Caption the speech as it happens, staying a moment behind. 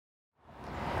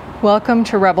Welcome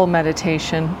to Rebel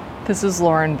Meditation. This is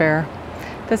Lauren Bear.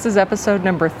 This is episode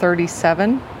number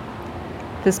 37.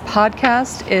 This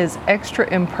podcast is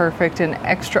extra imperfect and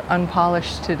extra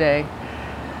unpolished today.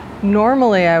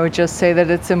 Normally, I would just say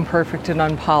that it's imperfect and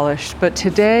unpolished, but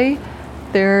today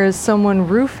there is someone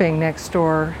roofing next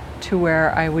door to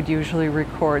where I would usually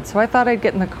record. So I thought I'd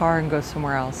get in the car and go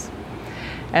somewhere else.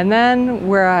 And then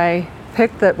where I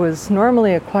picked that was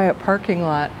normally a quiet parking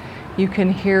lot, you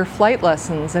can hear flight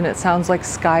lessons and it sounds like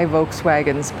Sky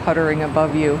Volkswagens puttering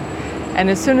above you. And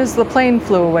as soon as the plane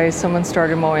flew away, someone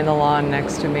started mowing the lawn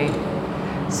next to me.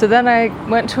 So then I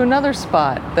went to another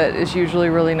spot that is usually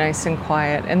really nice and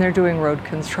quiet, and they're doing road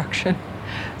construction.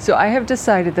 So I have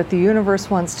decided that the universe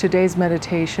wants today's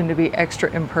meditation to be extra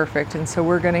imperfect, and so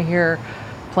we're going to hear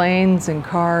planes and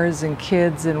cars and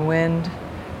kids and wind.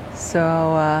 So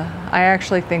I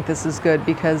actually think this is good,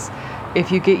 because if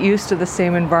you get used to the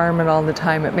same environment all the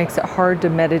time, it makes it hard to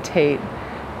meditate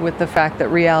with the fact that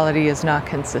reality is not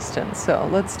consistent. So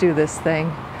let's do this thing.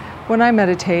 When I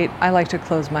meditate, I like to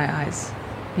close my eyes.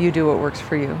 You do what works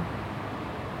for you.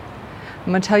 I'm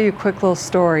going to tell you a quick little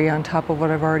story on top of what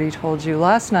I've already told you.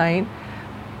 Last night,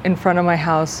 in front of my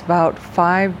house, about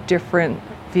 5 different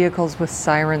vehicles with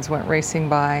sirens went racing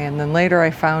by, and then later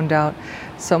I found out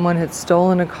someone had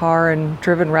stolen a car and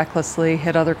driven recklessly,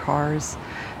 hit other cars,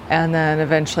 and then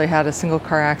eventually had a single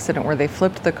car accident where they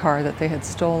flipped the car that they had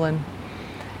stolen.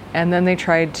 And then they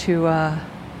tried to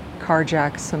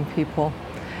carjack some people.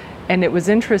 And it was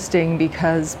interesting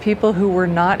because people who were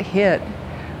not hit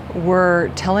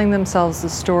were telling themselves the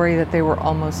story that they were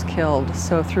almost killed.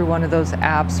 So through one of those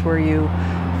apps where you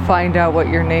find out what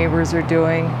your neighbors are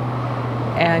doing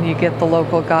and you get the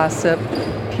local gossip,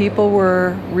 people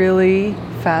were really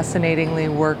fascinatingly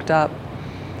worked up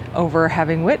over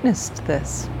having witnessed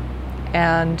this.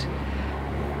 And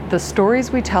the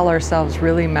stories we tell ourselves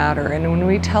really matter. And when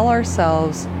we tell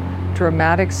ourselves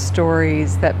dramatic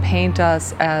stories that paint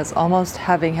us as almost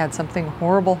having had something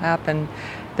horrible happen,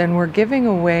 then we're giving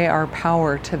away our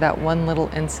power to that one little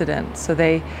incident. So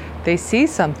they see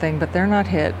something, but they're not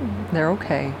hit. They're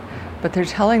okay. But they're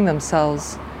telling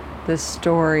themselves this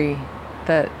story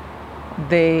that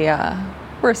they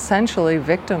were essentially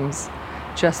victims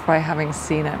just by having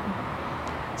seen it.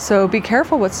 So be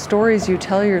careful what stories you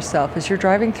tell yourself. As you're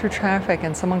driving through traffic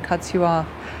and someone cuts you off,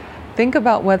 think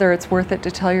about whether it's worth it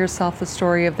to tell yourself the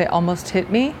story of they almost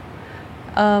hit me,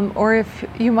 or if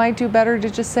you might do better to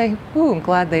just say, ooh, I'm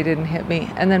glad they didn't hit me,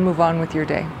 and then move on with your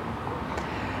day.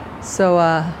 So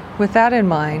with that in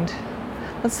mind,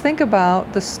 let's think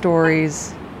about the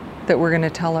stories that we're going to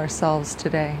tell ourselves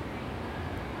today.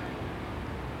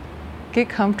 Get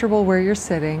comfortable where you're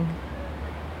sitting.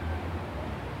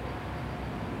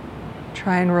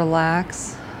 Try and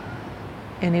relax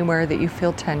anywhere that you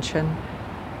feel tension.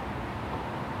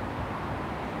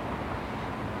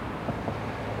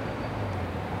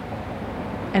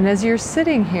 And as you're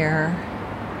sitting here,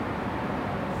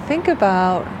 think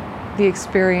about the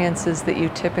experiences that you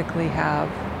typically have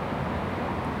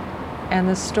and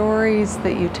the stories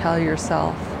that you tell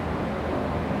yourself.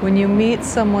 When you meet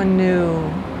someone new,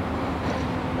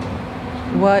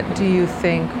 what do you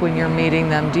think when you're meeting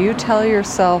them? Do you tell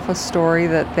yourself a story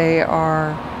that they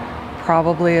are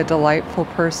probably a delightful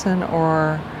person,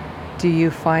 or do you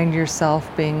find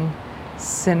yourself being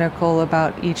cynical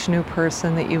about each new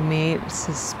person that you meet,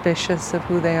 suspicious of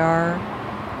who they are?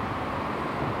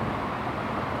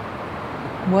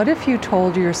 What if you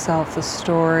told yourself the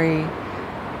story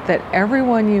that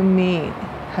everyone you meet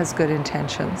has good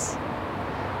intentions?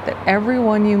 That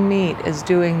everyone you meet is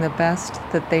doing the best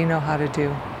that they know how to do.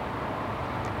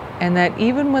 And that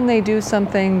even when they do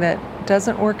something that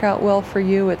doesn't work out well for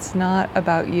you, it's not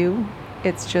about you.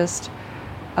 It's just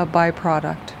a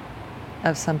byproduct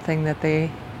of something that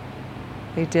they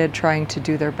did trying to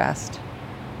do their best.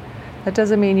 That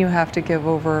doesn't mean you have to give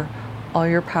over all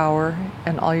your power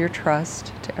and all your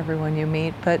trust to everyone you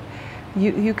meet, but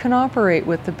you can operate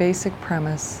with the basic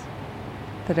premise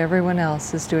that everyone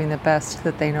else is doing the best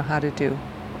that they know how to do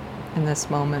in this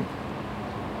moment.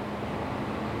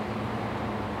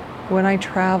 When I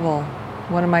travel,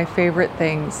 one of my favorite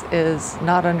things is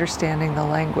not understanding the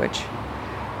language.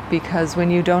 Because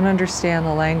when you don't understand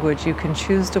the language, you can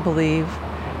choose to believe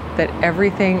that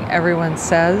everything everyone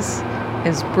says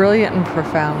is brilliant and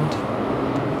profound,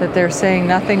 that they're saying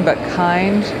nothing but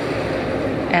kind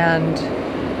and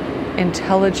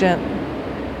intelligent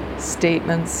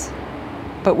statements.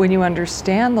 But when you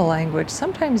understand the language,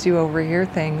 sometimes you overhear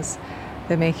things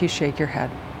that make you shake your head.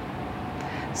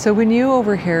 So when you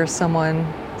overhear someone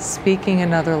speaking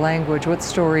another language, what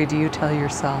story do you tell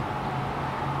yourself?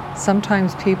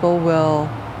 Sometimes people will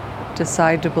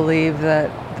decide to believe that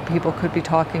the people could be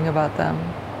talking about them,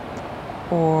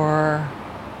 or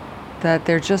that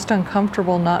they're just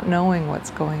uncomfortable not knowing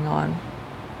what's going on.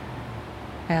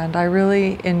 And I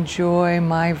really enjoy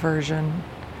my version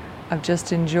of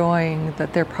just enjoying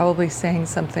that they're probably saying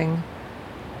something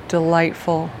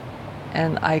delightful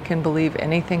and I can believe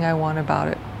anything I want about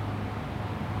it.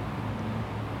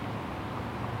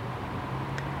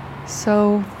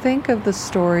 So think of the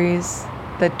stories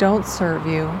that don't serve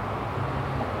you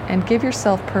and give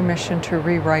yourself permission to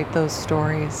rewrite those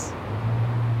stories.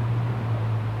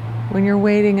 When you're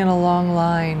waiting in a long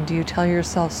line, do you tell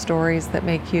yourself stories that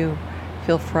make you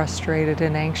feel frustrated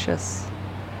and anxious?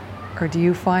 Or do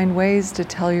you find ways to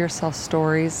tell yourself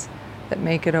stories that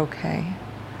make it okay?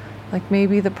 Like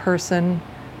maybe the person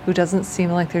who doesn't seem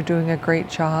like they're doing a great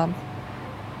job,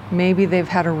 maybe they've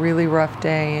had a really rough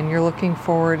day and you're looking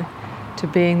forward to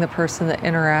being the person that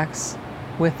interacts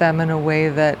with them in a way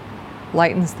that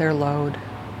lightens their load.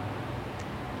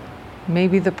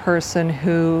 Maybe the person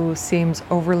who seems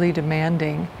overly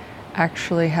demanding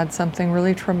actually had something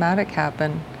really traumatic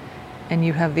happen and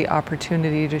you have the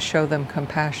opportunity to show them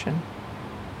compassion.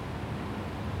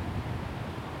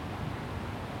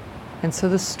 And so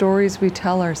the stories we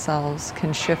tell ourselves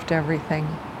can shift everything.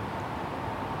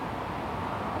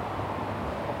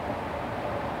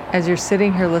 As you're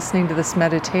sitting here listening to this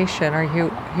meditation, are you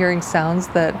hearing sounds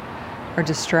that are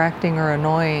distracting or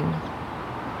annoying?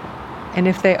 And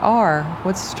if they are,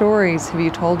 what stories have you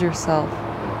told yourself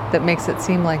that makes it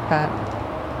seem like that?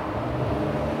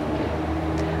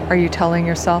 Are you telling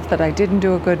yourself that I didn't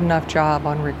do a good enough job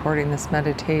on recording this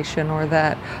meditation, or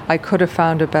that I could have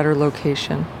found a better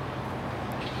location?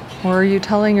 Or are you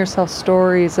telling yourself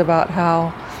stories about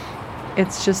how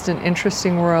it's just an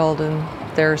interesting world and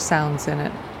there are sounds in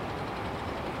it,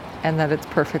 and that it's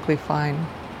perfectly fine?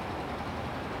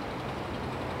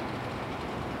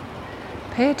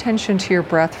 Pay attention to your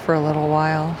breath for a little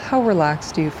while. How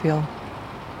relaxed do you feel?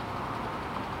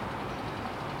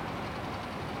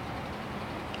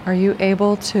 Are you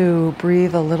able to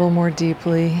breathe a little more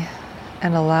deeply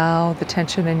and allow the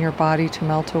tension in your body to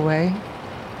melt away?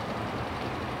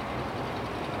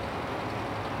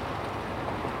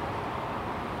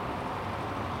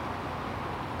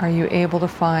 Are you able to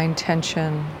find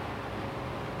tension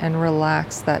and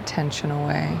relax that tension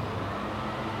away?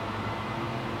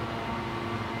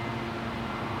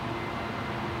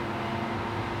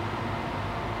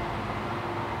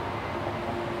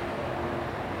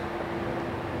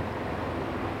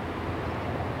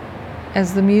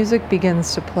 As the music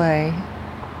begins to play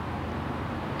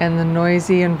and the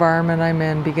noisy environment I'm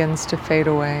in begins to fade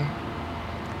away,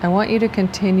 I want you to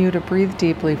continue to breathe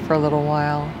deeply for a little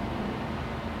while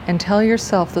and tell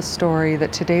yourself the story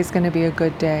that today's going to be a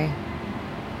good day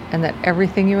and that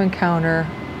everything you encounter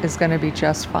is going to be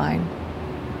just fine.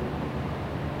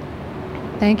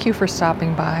 Thank you for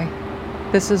stopping by.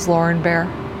 This is Lauren Bear.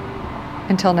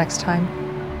 Until next time.